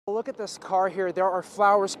Look at this car here. There are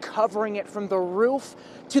flowers covering it from the roof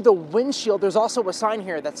to the windshield. There's also a sign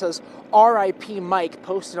here that says R.I.P. Mike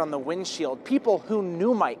posted on the windshield. People who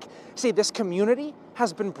knew Mike say this community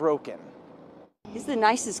has been broken. He's the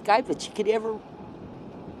nicest guy that you could ever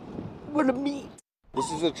want to meet.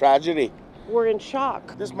 This is a tragedy. We're in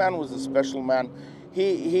shock. This man was a special man.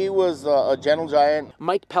 He was a gentle giant.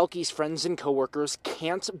 Mike Pelkey's friends and coworkers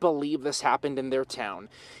can't believe this happened in their town.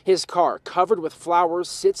 His car, covered with flowers,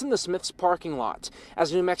 sits in the Smith's parking lot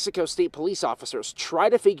as New Mexico State police officers try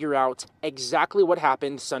to figure out exactly what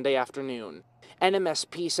happened Sunday afternoon.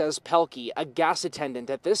 NMSP says Pelkey, a gas attendant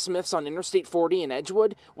at this Smith's on Interstate 40 in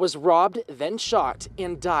Edgewood, was robbed, then shot,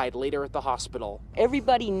 and died later at the hospital.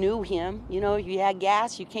 Everybody knew him. You know, if you had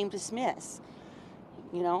gas, you came to Smith's.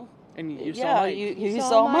 You know? And you saw Mike. You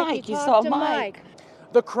saw Mike. You saw Mike.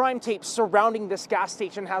 The crime tape surrounding this gas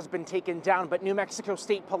station has been taken down, but New Mexico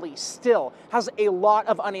State Police still has a lot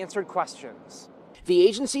of unanswered questions. The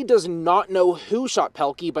agency does not know who shot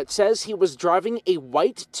Pelkey, but says he was driving a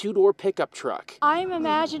white two-door pickup truck. I'm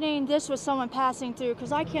imagining this was someone passing through,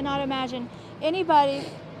 because I cannot imagine anybody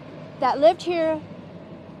that lived here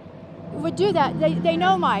would do that. They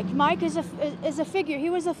know Mike. Mike is a figure. He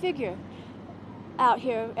was a figure out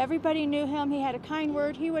here. Everybody knew him. He had a kind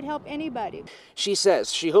word. He would help anybody. She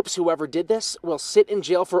says she hopes whoever did this will sit in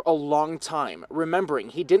jail for a long time, remembering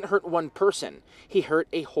he didn't hurt one person. He hurt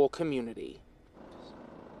a whole community.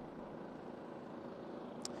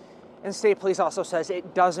 And state police also says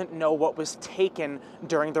it doesn't know what was taken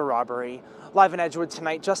during the robbery. Live in Edgewood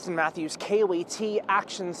tonight, Justin Matthews, KOAT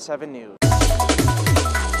Action 7 News.